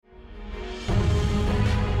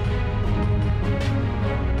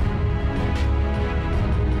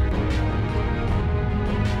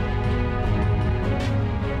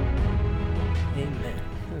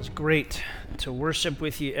great to worship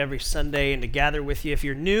with you every Sunday and to gather with you. If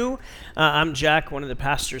you're new, I'm Jack, one of the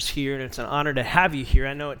pastors here, and it's an honor to have you here.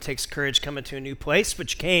 I know it takes courage coming to a new place,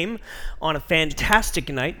 but you came on a fantastic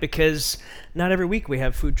night because not every week we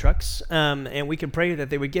have food trucks, and we can pray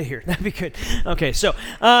that they would get here. That'd be good. Okay, so,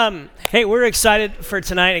 hey, we're excited for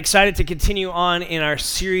tonight, excited to continue on in our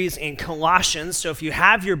series in Colossians. So if you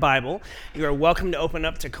have your Bible, you are welcome to open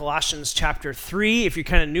up to Colossians chapter 3. If you're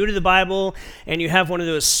kind of new to the Bible and you have one of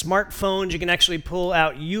those smartphones, you can actually pull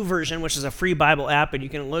out YouVersion, which is a free Bible app, and you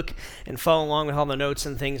can look and follow along with all the notes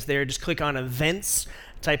and things there. Just click on events,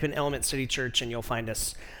 type in Element City Church, and you'll find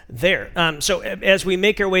us there. So as we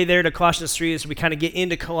make our way there to Colossians 3, as we kind of get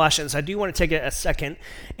into Colossians, I do want to take a second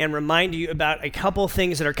and remind you about a couple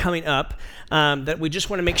things that are coming up that we just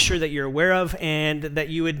want to make sure that you're aware of and that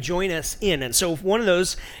you would join us in. And so one of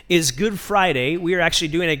those is Good Friday. We are actually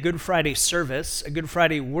doing a Good Friday service, a Good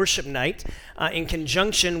Friday worship night in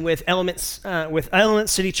conjunction with Element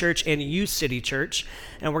City Church and U City Church.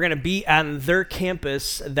 And we're going to be on their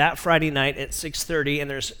campus that Friday night at 6:30,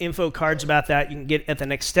 and there's info cards about that you can get at the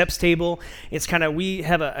Next Steps table. It's kind of, we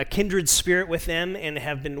have a kindred spirit with them and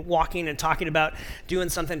have been walking and talking about doing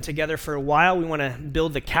something together for a while. We want to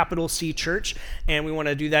build the capital C church, and we want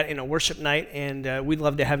to do that in a worship night, and we'd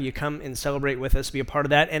love to have you come and celebrate with us, be a part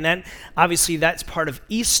of that. And then, obviously, that's part of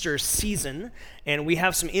Easter season, and we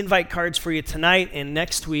have some invite cards for you tonight and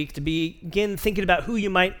next week to begin thinking about who you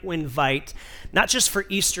might invite, not just for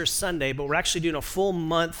Easter Sunday, but we're actually doing a full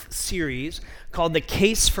month series called The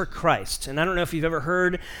Case for Christ. And I don't know if you've ever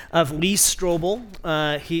heard of Lee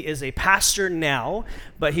Strobel. He is a pastor now,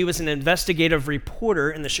 but he was an investigative reporter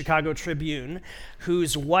in the Chicago Tribune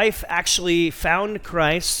whose wife actually found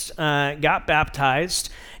Christ, got baptized,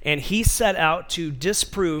 and he set out to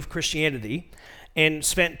disprove Christianity and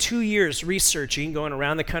spent 2 years researching, going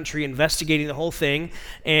around the country, investigating the whole thing,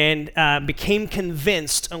 and became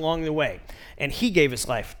convinced along the way. And he gave his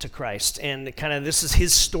life to Christ. And kind of this is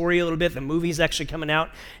his story a little bit. The movie's actually coming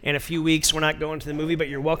out in a few weeks. We're not going to the movie, but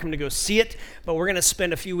you're welcome to go see it. But we're going to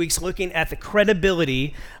spend a few weeks looking at the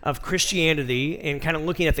credibility of Christianity and kind of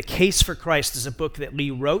looking at The Case for Christ as a book that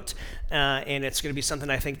Lee wrote. And it's going to be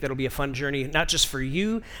something I think that'll be a fun journey, not just for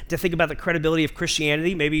you to think about the credibility of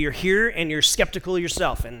Christianity. Maybe you're here and you're skeptical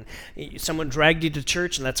yourself, and someone dragged you to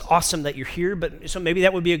church, and that's awesome that you're here. But so maybe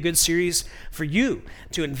that would be a good series for you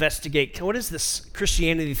to investigate. What is this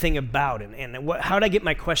Christianity thing about, and how did I get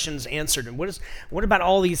my questions answered, and what about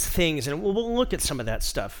all these things? And we'll look at some of that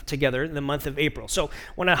stuff together in the month of April. So I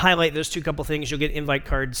want to highlight those two couple things. You'll get invite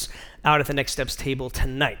cards out at the Next Steps table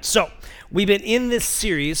tonight. So we've been in this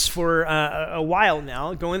series for a while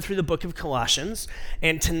now, going through the book of Colossians,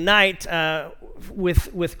 and tonight,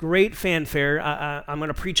 with great fanfare, I'm going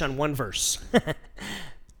to preach on one verse.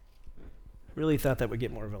 Really thought that would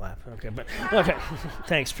get more of a laugh. Okay,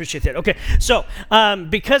 thanks, appreciate that. Okay, so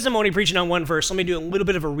because I'm only preaching on one verse, let me do a little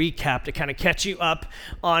bit of a recap to kind of catch you up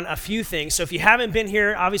on a few things. So if you haven't been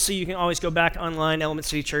here, obviously you can always go back online, Element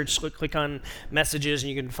City Church, click on messages, and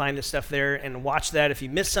you can find the stuff there and watch that if you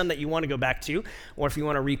missed some that you want to go back to, or if you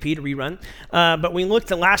want to repeat or rerun. But we looked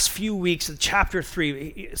the last few weeks at chapter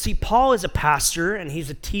 3. See, Paul is a pastor, and he's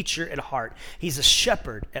a teacher at heart. He's a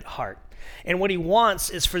shepherd at heart. And what he wants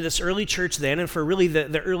is for this early church then, and for really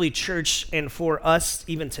the early church and for us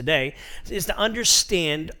even today, is to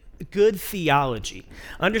understand good theology.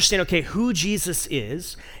 Understand, okay, who Jesus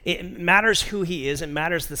is. It matters who he is. It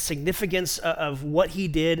matters the significance of what he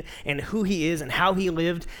did and who he is and how he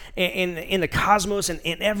lived in the cosmos and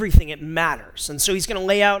in everything. It matters. And so he's going to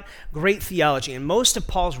lay out great theology. In most of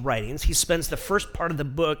Paul's writings, he spends the first part of the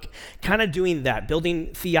book kind of doing that,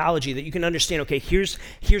 building theology that you can understand, okay, here's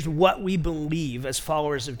what we believe as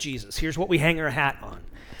followers of Jesus. Here's what we hang our hat on.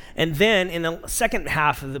 And then in the second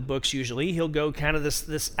half of the books, usually, he'll go kind of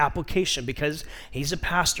this application, because he's a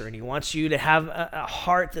pastor and he wants you to have a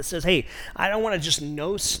heart that says, hey, I don't want to just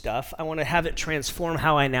know stuff. I want to have it transform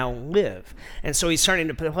how I now live. And so he's starting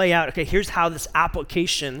to play out, okay, here's how this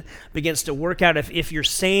application begins to work out. If you're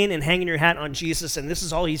saying and hanging your hat on Jesus, and this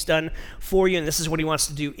is all he's done for you, and this is what he wants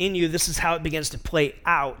to do in you, this is how it begins to play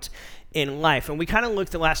out in life. And we kind of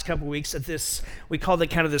looked the last couple of weeks at this, we called it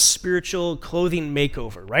kind of the spiritual clothing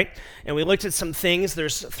makeover, right? And we looked at some things.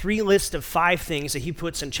 There's 3 lists of 5 things that he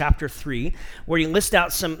puts in chapter 3, where he lists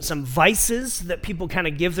out some vices that people kind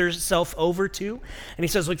of give themselves over to. And he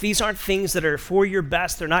says, look, these aren't things that are for your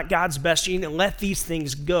best. They're not God's best. You need to let these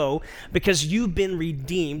things go, because you've been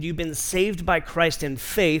redeemed. You've been saved by Christ in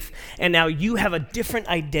faith, and now you have a different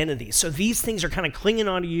identity. So these things are kind of clinging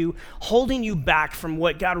onto you, holding you back from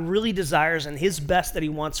what God really desires and his best that he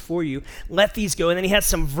wants for you, let these go. And then he has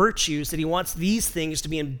some virtues that he wants these things to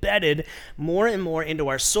be embedded more and more into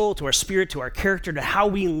our soul, to our spirit, to our character, to how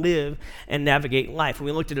we live and navigate life. And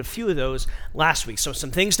we looked at a few of those last week. So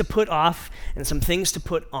some things to put off and some things to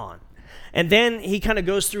put on. And then he kind of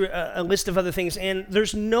goes through a list of other things, and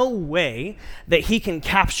there's no way that he can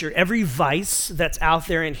capture every vice that's out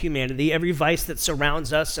there in humanity, every vice that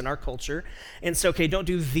surrounds us in our culture, and say, okay, don't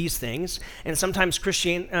do these things. And sometimes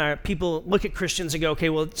people look at Christians and go, okay,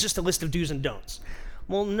 well, it's just a list of do's and don'ts.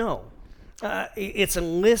 Well, no. It's a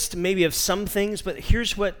list maybe of some things, but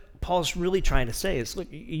here's what Paul's really trying to say is, look,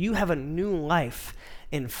 you have a new life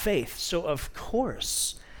in faith, so of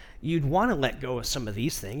course you'd want to let go of some of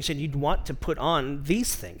these things and you'd want to put on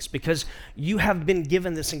these things because you have been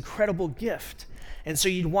given this incredible gift. And so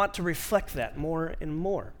you'd want to reflect that more and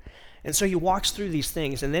more. And so he walks through these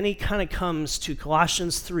things, and then he kind of comes to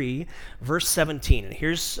Colossians 3, verse 17. And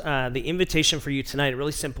here's the invitation for you tonight.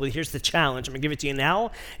 Really simply, here's the challenge. I'm going to give it to you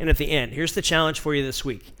now and at the end. Here's the challenge for you this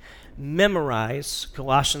week. Memorize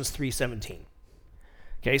Colossians 3:17.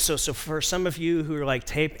 Okay, so for some of you who are like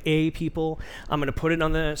tape A people, I'm going to put it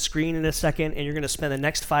on the screen in a second, and you're going to spend the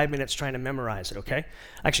next 5 minutes trying to memorize it, okay?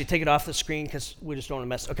 Actually, take it off the screen because we just don't want to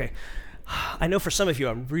mess. Okay, I know for some of you,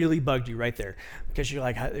 I really bugged you right there because you're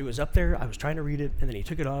like, it was up there, I was trying to read it, and then he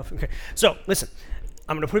took it off. Okay, so listen,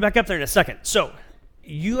 I'm going to put it back up there in a second. So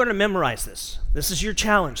you are to memorize this. This is your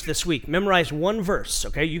challenge this week. Memorize one verse,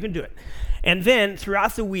 okay? You can do it. And then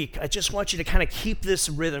throughout the week, I just want you to kind of keep this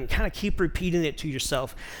rhythm, kind of keep repeating it to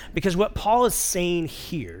yourself, because what Paul is saying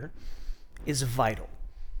here is vital.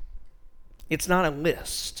 It's not a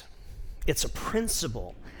list. It's a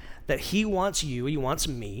principle that he wants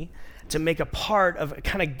me to make a part of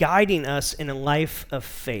kind of guiding us in a life of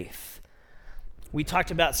faith. We talked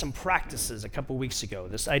about some practices a couple weeks ago,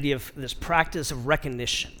 this idea of this practice of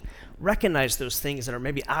recognition. Recognize those things that are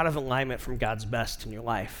maybe out of alignment from God's best in your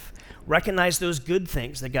life. Recognize those good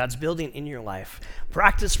things that God's building in your life.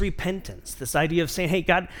 Practice repentance, this idea of saying, hey,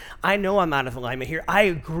 God, I know I'm out of alignment here. I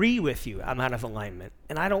agree with you I'm out of alignment,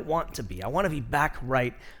 and I don't want to be. I want to be back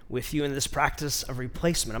right with you in this practice of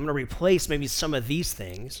replacement. I'm going to replace maybe some of these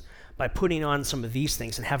things by putting on some of these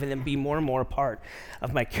things and having them be more and more a part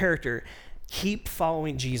of my character. Keep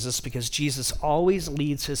following Jesus because Jesus always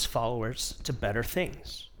leads his followers to better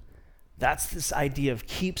things. That's this idea of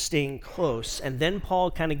keep staying close. And then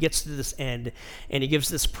Paul kind of gets to this end, and he gives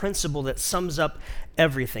this principle that sums up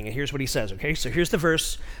everything. And here's what he says, okay? So here's the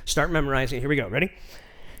verse. Start memorizing. Here we go. Ready?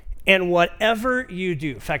 And whatever you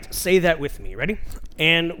do. In fact, say that with me. Ready?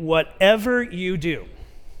 And whatever you do.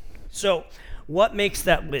 So what makes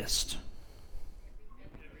that list?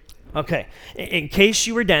 Okay. In case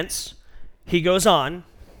you were dense, he goes on,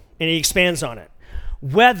 and he expands on it.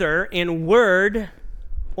 Whether in word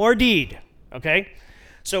or deed, okay?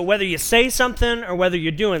 So whether you say something or whether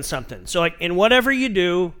you're doing something. So like in whatever you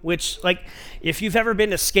do, which like if you've ever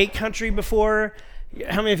been to skate country before,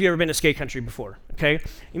 how many of you have ever been to skate country before, okay? You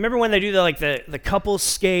remember when they do the couples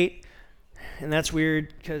skate, and that's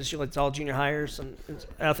weird because it's all junior hires and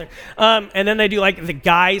out there. And then they do like the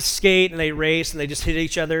guys skate and they race and they just hit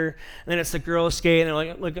each other. And then it's the girls skate and they're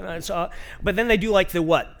like, look, but then they do like the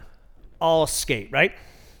what? All skate, right?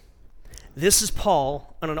 This is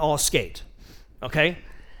Paul on an all skate, okay?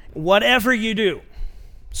 Whatever you do.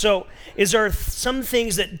 So is there some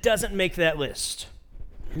things that doesn't make that list?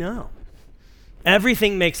 No.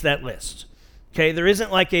 Everything makes that list, okay? There isn't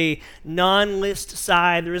like a non-list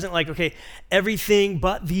side. There isn't like, okay, everything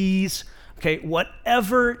but these. Okay,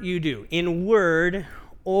 whatever you do, in word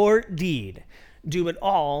or deed, do it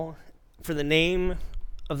all for the name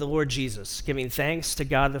of the Lord Jesus, giving thanks to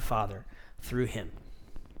God the Father through him.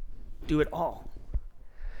 Do it all.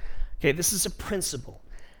 Okay, this is a principle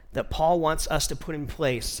that Paul wants us to put in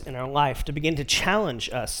place in our life to begin to challenge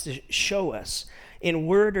us, to show us in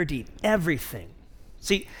word or deed, everything.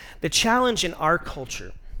 See, the challenge in our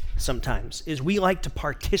culture sometimes is we like to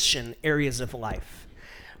partition areas of life.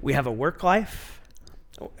 We have a work life,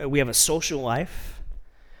 we have a social life,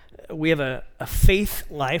 we have a faith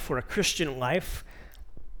life or a Christian life.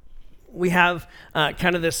 We have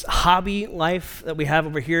kind of this hobby life that we have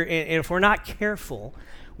over here, and if we're not careful,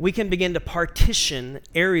 we can begin to partition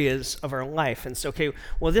areas of our life and say, okay,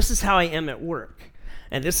 well, this is how I am at work,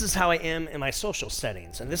 and this is how I am in my social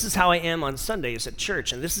settings, and this is how I am on Sundays at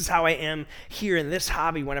church, and this is how I am here in this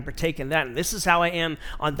hobby when I partake in that, and this is how I am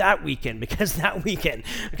on that weekend because that weekend.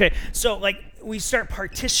 Okay, so like we start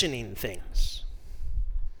partitioning things.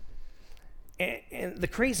 And the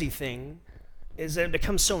crazy thing is that it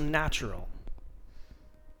becomes so natural.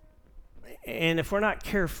 And if we're not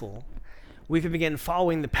careful, we can begin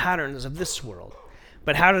following the patterns of this world.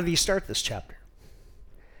 But how did he start this chapter?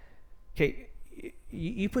 Okay,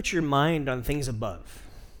 you put your mind on things above.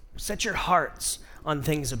 Set your hearts on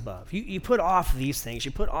things above. You put off these things.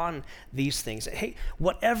 You put on these things. Hey,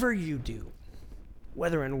 whatever you do,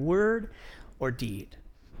 whether in word or deed,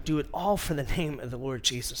 do it all for the name of the Lord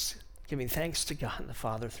Jesus, giving thanks to God the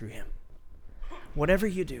Father through him. Whatever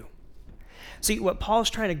you do. See, what Paul's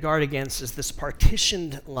trying to guard against is this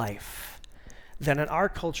partitioned life that in our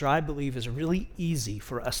culture, I believe, is really easy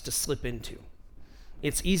for us to slip into.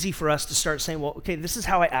 It's easy for us to start saying, well, okay, this is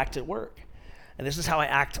how I act at work. And this is how I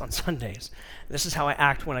act on Sundays. This is how I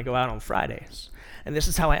act when I go out on Fridays. And this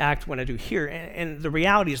is how I act when I do here. And the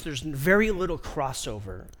reality is there's very little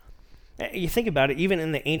crossover. You think about it, even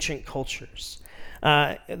in the ancient cultures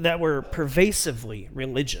that were pervasively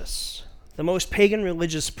religious, the most pagan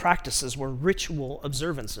religious practices were ritual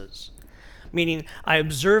observances. Meaning, I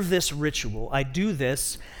observe this ritual, I do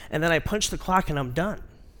this, and then I punch the clock and I'm done.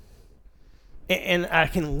 And I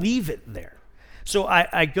can leave it there. So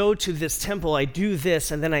I go to this temple, I do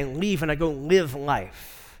this, and then I leave and I go live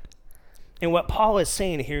life. And what Paul is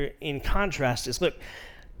saying here in contrast is, look,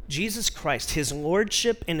 Jesus Christ, his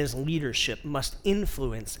lordship and his leadership must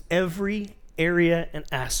influence every area and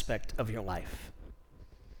aspect of your life.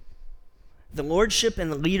 The lordship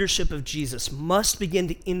and the leadership of Jesus must begin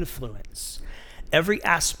to influence every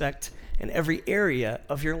aspect and every area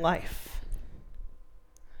of your life.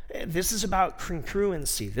 This is about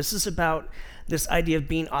congruency. This is about this idea of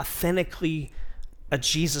being authentically a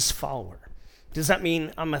Jesus follower. Does that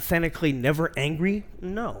mean I'm authentically never angry?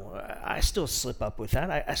 No, I still slip up with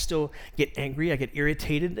that. I still get angry. I get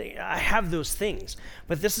irritated. I have those things.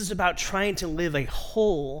 But this is about trying to live a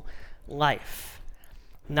whole life,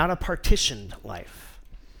 not a partitioned life.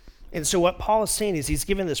 And so what Paul is saying is he's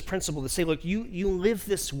given this principle to say, look, you live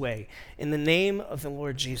this way in the name of the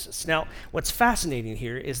Lord Jesus. Now, what's fascinating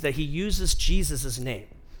here is that he uses Jesus' name.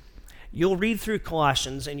 You'll read through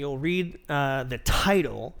Colossians and you'll read the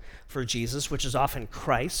title for Jesus, which is often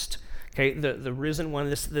Christ, okay, the risen one,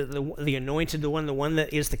 the anointed one, the one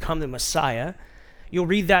that is to come, the Messiah. You'll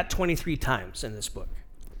read that 23 times in this book.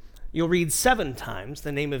 You'll read 7 times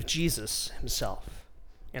the name of Jesus himself.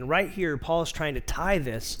 And right here, Paul is trying to tie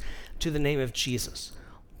this to the name of Jesus.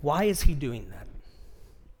 Why is he doing that?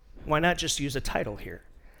 Why not just use a title here?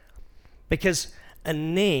 Because a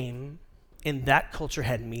name in that culture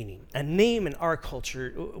had meaning. A name in our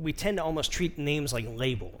culture, we tend to almost treat names like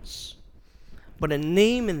labels. But a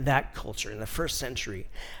name in that culture, in the first century,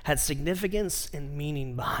 had significance and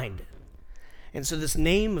meaning behind it. And so this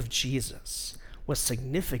name of Jesus was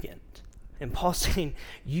significant. And Paul's saying,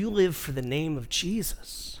 you live for the name of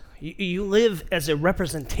Jesus. You live as a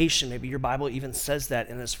representation. Maybe your Bible even says that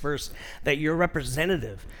in this verse, that you're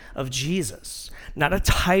representative of Jesus. Not a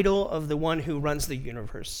title of the one who runs the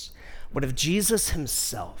universe, but of Jesus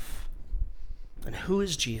himself. And who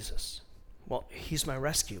is Jesus? Well, he's my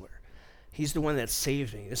rescuer. He's the one that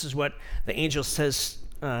saved me. This is what the angel says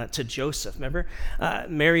to Joseph. Remember,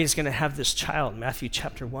 Mary is going to have this child, Matthew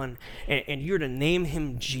chapter 1, and you're to name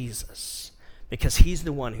him Jesus because he's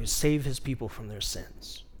the one who saved his people from their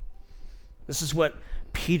sins. This is what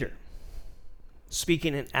Peter,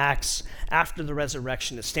 speaking in Acts after the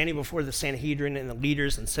resurrection, is standing before the Sanhedrin and the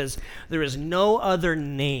leaders and says, there is no other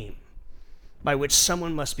name by which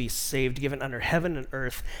someone must be saved given under heaven and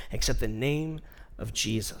earth except the name of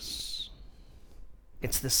Jesus.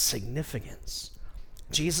 It's the significance.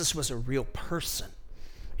 Jesus was a real person.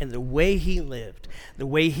 And the way he lived, the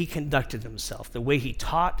way he conducted himself, the way he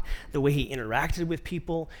taught, the way he interacted with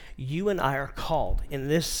people, you and I are called in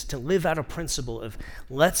this to live out a principle of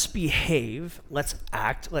let's behave, let's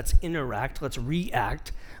act, let's interact, let's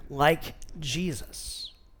react like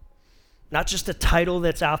Jesus. Not just a title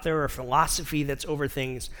that's out there or a philosophy that's over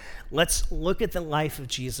things. Let's look at the life of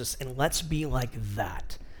Jesus and let's be like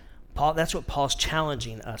that. That's what Paul's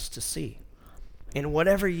challenging us to see. In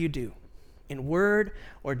whatever you do, in word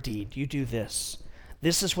or deed, you do this.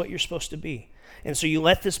 This is what you're supposed to be. And so you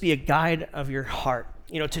let this be a guide of your heart.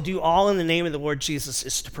 To do all in the name of the Lord Jesus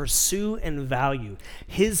is to pursue and value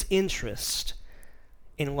his interest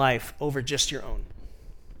in life over just your own.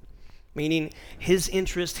 Meaning his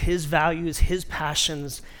interest, his values, his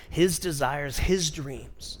passions, his desires, his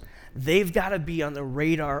dreams. They've got to be on the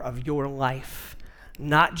radar of your life,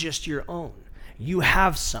 not just your own. You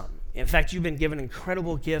have some. In fact, you've been given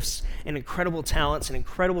incredible gifts and incredible talents and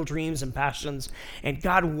incredible dreams and passions, and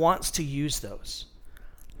God wants to use those.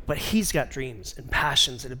 But he's got dreams and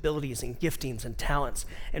passions and abilities and giftings and talents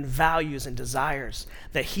and values and desires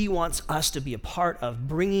that he wants us to be a part of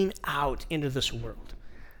bringing out into this world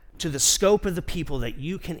to the scope of the people that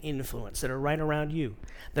you can influence, that are right around you,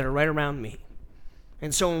 that are right around me.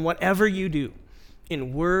 And so in whatever you do,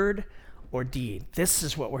 in word or deed, this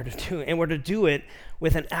is what we're to do. And we're to do it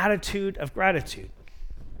with an attitude of gratitude.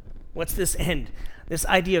 What's this end? This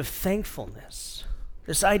idea of thankfulness.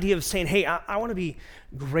 This idea of saying, hey, I want to be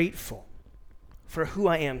grateful for who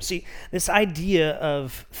I am. See, this idea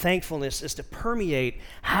of thankfulness is to permeate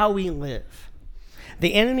how we live.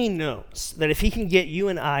 The enemy knows that if he can get you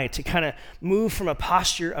and I to kind of move from a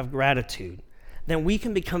posture of gratitude, then we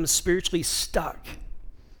can become spiritually stuck.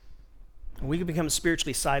 We can become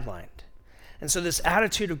spiritually sidelined. And so this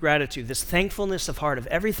attitude of gratitude, this thankfulness of heart of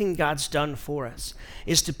everything God's done for us,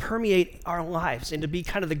 is to permeate our lives and to be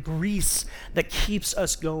kind of the grease that keeps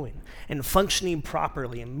us going and functioning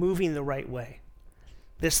properly and moving the right way.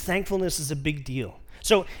 This thankfulness is a big deal.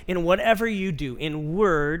 So in whatever you do, in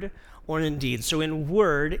word or in deed. So in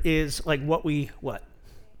word is like what we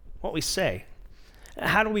say.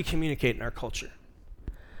 How do we communicate in our culture?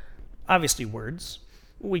 Obviously words.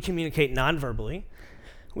 We communicate non-verbally.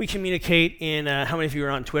 We communicate in, how many of you are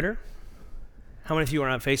on Twitter? How many of you are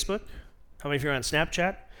on Facebook? How many of you are on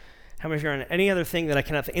Snapchat? How many of you are on any other thing that I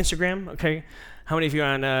cannot, Instagram, okay? How many of you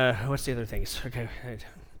are on, what's the other things? Okay,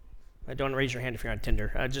 don't raise your hand if you're on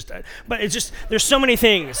Tinder. But it's just, there's so many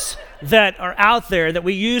things that are out there that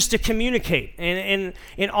we use to communicate. And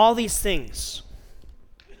in all these things,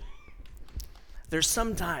 there's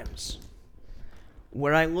sometimes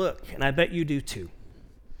where I look, and I bet you do too,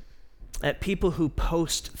 at people who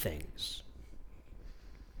post things.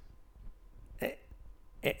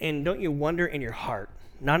 And don't you wonder in your heart,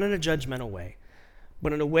 not in a judgmental way,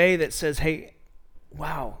 but in a way that says, hey,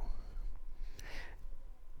 wow,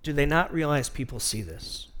 do they not realize people see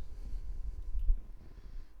this?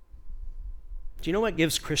 Do you know what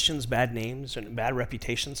gives Christians bad names and bad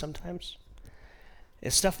reputation sometimes?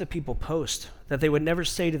 It's stuff that people post that they would never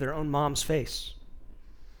say to their own mom's face.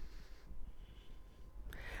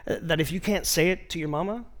 That if you can't say it to your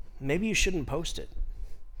mama, maybe you shouldn't post it.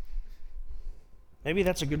 Maybe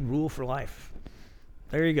that's a good rule for life.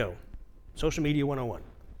 There you go. Social media 101.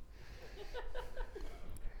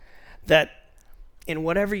 That in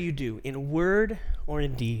whatever you do, in word or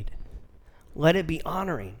in deed, let it be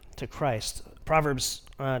honoring to Christ. Proverbs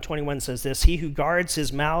 21 says this, he who guards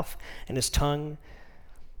his mouth and his tongue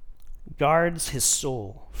guards his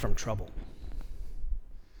soul from trouble.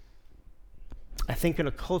 I think in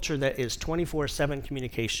a culture that is 24/7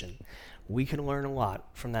 communication, we can learn a lot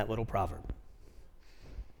from that little proverb.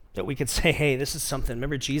 That we could say, hey, this is something.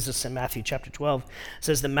 Remember Jesus in Matthew chapter 12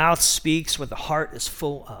 says, the mouth speaks what the heart is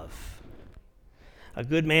full of. A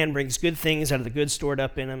good man brings good things out of the good stored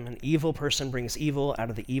up in him. An evil person brings evil out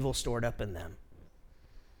of the evil stored up in them.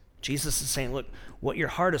 Jesus is saying, look, what your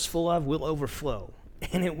heart is full of will overflow,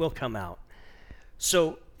 and it will come out.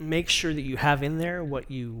 So make sure that you have in there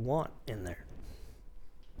what you want in there.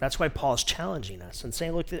 That's why Paul's challenging us and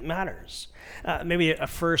saying, look, it matters. Maybe a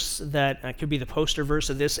verse that could be the poster verse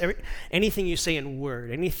of this. Anything you say in word,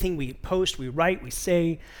 anything we post, we write, we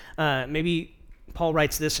say. Maybe Paul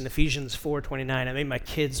writes this in Ephesians 4:29. I made my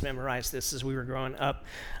kids memorize this as we were growing up.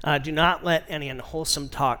 Do not let any unwholesome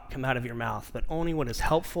talk come out of your mouth, but only what is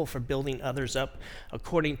helpful for building others up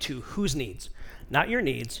according to whose needs? Not your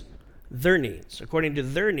needs, their needs. According to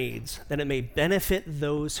their needs, that it may benefit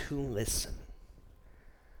those who listen.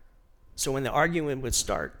 So when the argument would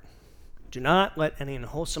start, do not let any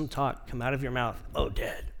unwholesome talk come out of your mouth. Oh,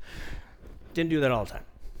 Dad. Didn't do that all the time.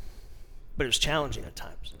 But it was challenging at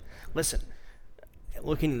times. Listen,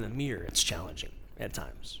 looking in the mirror, it's challenging at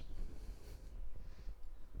times.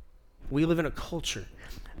 We live in a culture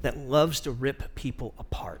that loves to rip people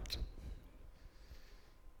apart.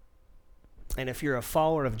 And if you're a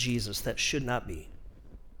follower of Jesus, that should not be.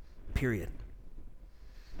 Period.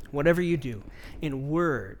 Whatever you do, in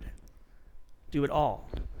word, do it all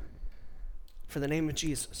for the name of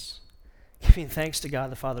Jesus, giving thanks to God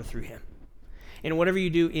the Father through him. And whatever you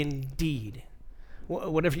do in deed,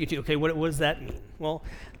 whatever you do, okay, what does that mean? Well,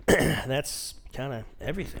 that's kind of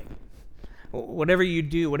everything. Whatever you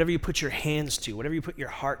do, whatever you put your hands to, whatever you put your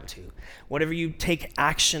heart to, whatever you take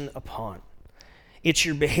action upon, it's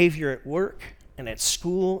your behavior at work and at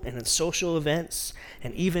school and in social events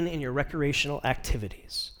and even in your recreational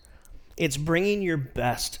activities. It's bringing your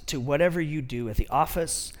best to whatever you do at the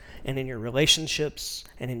office and in your relationships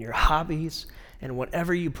and in your hobbies and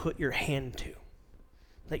whatever you put your hand to.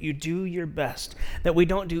 That you do your best. That we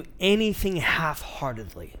don't do anything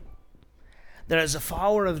half-heartedly. That as a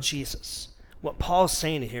follower of Jesus, what Paul's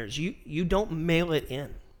saying here is you don't mail it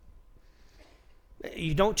in.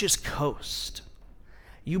 You don't just coast.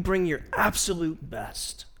 You bring your absolute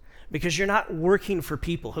best. because you're not working for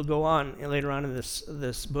people. He'll go on later on in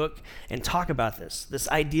this book and talk about this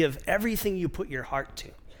idea of everything you put your heart to,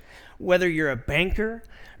 whether you're a banker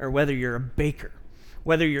or whether you're a baker,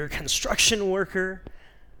 whether you're a construction worker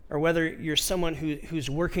or whether you're someone who's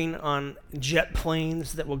working on jet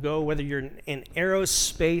planes that will go, whether you're in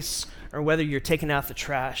aerospace or whether you're taking out the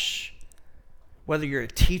trash, whether you're a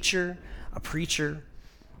teacher, a preacher,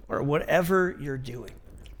 or whatever you're doing.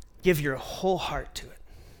 Give your whole heart to it.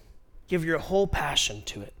 Give your whole passion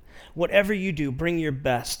to it. Whatever you do, bring your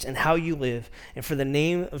best in how you live, and for the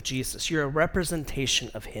name of Jesus, you're a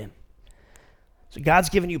representation of him. So God's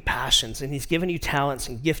given you passions, and he's given you talents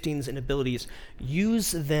and giftings and abilities.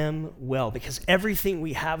 Use them well, because everything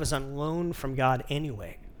we have is on loan from God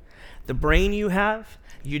anyway. The brain you have,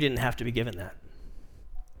 you didn't have to be given that,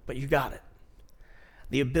 but you got it.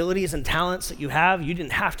 The abilities and talents that you have, you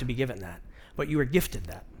didn't have to be given that, but you were gifted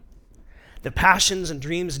that. The passions and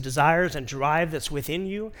dreams and desires and drive that's within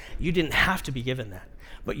you, you didn't have to be given that,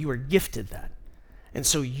 but you were gifted that. And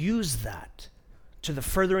so use that to the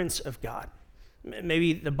furtherance of God.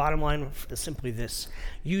 Maybe the bottom line is simply this: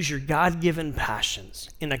 use your God-given passions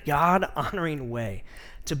in a God-honoring way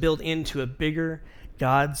to build into a bigger,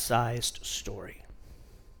 God-sized story.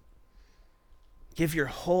 Give your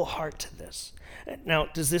whole heart to this. Now,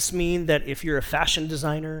 does this mean that if you're a fashion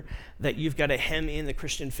designer, that you've got to hem in the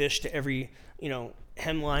Christian fish to every,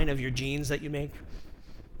 hemline of your jeans that you make?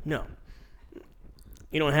 No.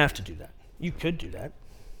 You don't have to do that. You could do that.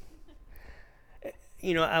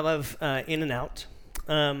 I love In-N-Out.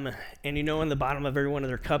 And in the bottom of every one of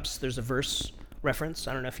their cups, there's a verse reference.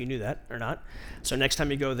 I don't know if you knew that or not. So next time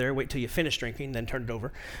you go there, wait till you finish drinking, then turn it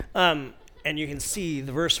over. And you can see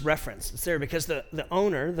the verse reference. It's there because the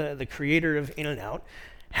owner, the creator of In-N-Out,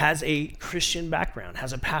 has a Christian background,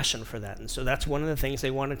 has a passion for that. And so that's one of the things they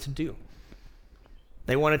wanted to do.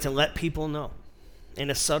 They wanted to let people know in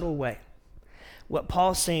a subtle way. What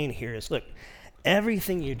Paul's saying here is, look,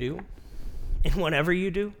 everything you do and whatever you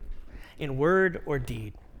do, in word or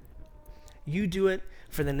deed, you do it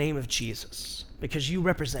for the name of Jesus because you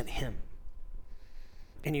represent him.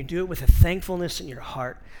 And you do it with a thankfulness in your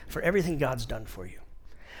heart for everything God's done for you.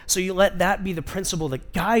 So you let that be the principle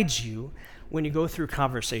that guides you when you go through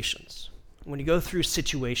conversations, when you go through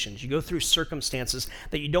situations, you go through circumstances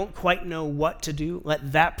that you don't quite know what to do.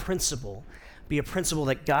 Let that principle be a principle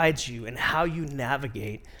that guides you in how you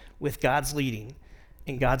navigate with God's leading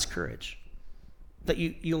and God's courage. That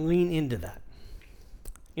you lean into that.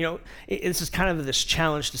 This is kind of this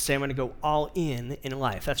challenge to say, I'm going to go all in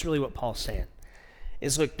life. That's really what Paul's saying.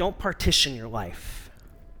 Is look, don't partition your life.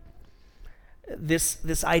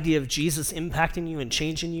 This idea of Jesus impacting you and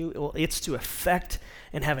changing you, well, it's to affect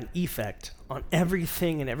and have an effect on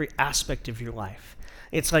everything and every aspect of your life.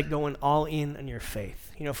 It's like going all in on your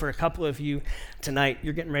faith. For a couple of you tonight,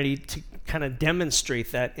 you're getting ready to kind of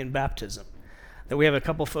demonstrate that in baptism. That we have a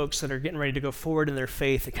couple folks that are getting ready to go forward in their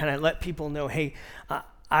faith and kind of let people know, hey,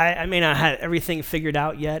 I may not have everything figured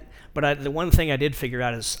out yet, but the one thing I did figure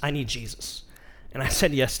out is I need Jesus. And I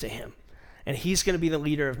said yes to him. And he's going to be the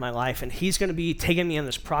leader of my life. And he's going to be taking me on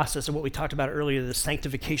this process of what we talked about earlier, this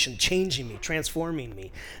sanctification, changing me, transforming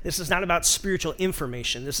me. This is not about spiritual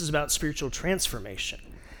information. This is about spiritual transformation.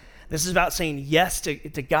 This is about saying yes to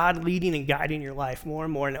God leading and guiding your life more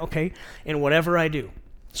and more. And okay, in whatever I do.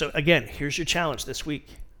 So again, here's your challenge this week.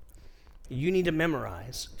 You need to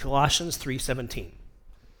memorize Colossians 3:17.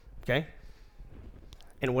 Okay?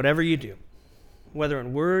 And whatever you do, whether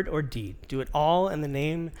in word or deed, do it all in the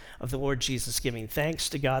name of the Lord Jesus, giving thanks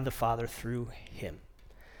to God the Father through him.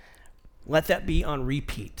 Let that be on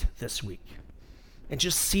repeat this week. And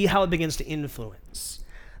just see how it begins to influence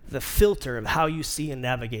the filter of how you see and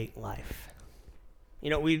navigate life. We're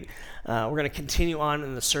going to continue on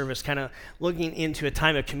in the service, kind of looking into a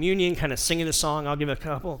time of communion, kind of singing a song. I'll give a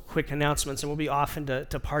couple quick announcements, and we'll be off into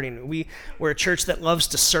partying. We're a church that loves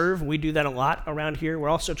to serve. We do that a lot around here. We're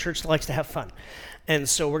also a church that likes to have fun. And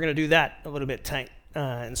so we're going to do that a little bit tight.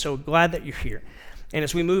 And so glad that you're here. And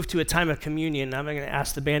as we move to a time of communion, I'm going to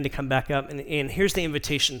ask the band to come back up. And here's the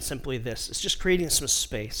invitation, simply this. It's just creating some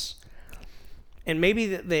space. And maybe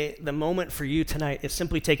the moment for you tonight is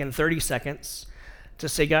simply taking 30 seconds to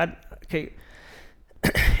say, God, okay,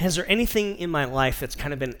 is there anything in my life that's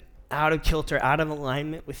kind of been out of kilter, out of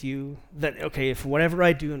alignment with you? That, okay, if whatever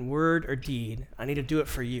I do in word or deed, I need to do it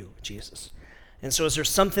for you, Jesus. And so is there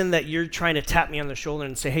something that you're trying to tap me on the shoulder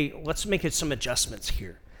and say, hey, let's make some adjustments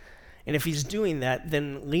here? And if he's doing that,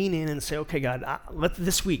 then lean in and say, okay, God,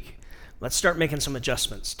 this week, let's start making some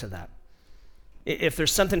adjustments to that. If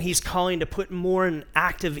there's something he's calling to put more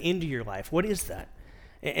active into your life, what is that?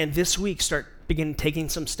 And this week, begin taking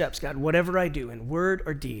some steps. God, whatever I do in word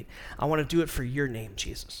or deed, I want to do it for your name,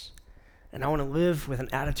 Jesus. And I want to live with an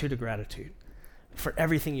attitude of gratitude for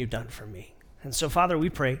everything you've done for me. And so, Father, we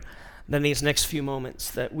pray that in these next few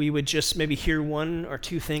moments that we would just maybe hear one or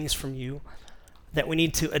two things from you that we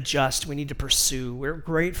need to adjust, we need to pursue. We're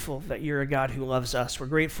grateful that you're a God who loves us. We're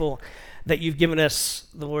grateful that you've given us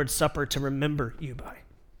the Lord's Supper to remember you by.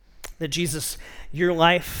 That Jesus, your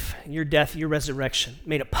life, your death, your resurrection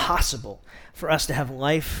made it possible for us to have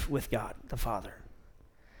life with God, the Father.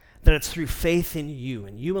 That it's through faith in you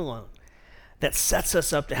and you alone that sets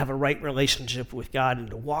us up to have a right relationship with God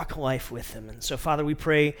and to walk life with him. And so, Father, we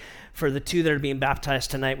pray for the two that are being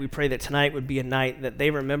baptized tonight. We pray that tonight would be a night that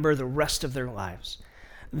they remember the rest of their lives.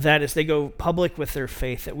 That as they go public with their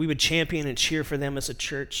faith, that we would champion and cheer for them as a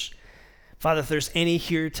church. Father, if there's any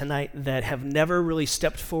here tonight that have never really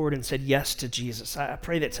stepped forward and said yes to Jesus, I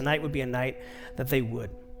pray that tonight would be a night that they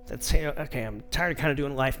would. That say, okay, I'm tired of kind of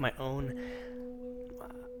doing life my own.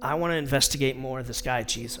 I want to investigate more of this guy,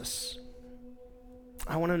 Jesus.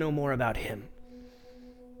 I want to know more about him.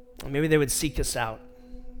 Or maybe they would seek us out.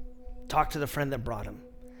 Talk to the friend that brought him.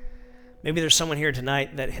 Maybe there's someone here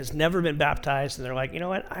tonight that has never been baptized and they're like, you know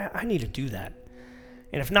what, I need to do that.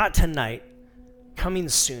 And if not tonight, coming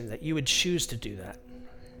soon, that you would choose to do that.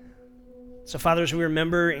 So, Father, as we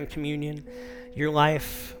remember in communion your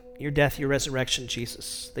life, your death, your resurrection,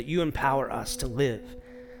 Jesus, that you empower us to live.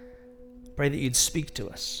 Pray that you'd speak to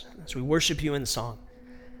us as we worship you in song,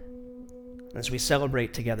 as we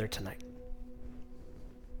celebrate together tonight.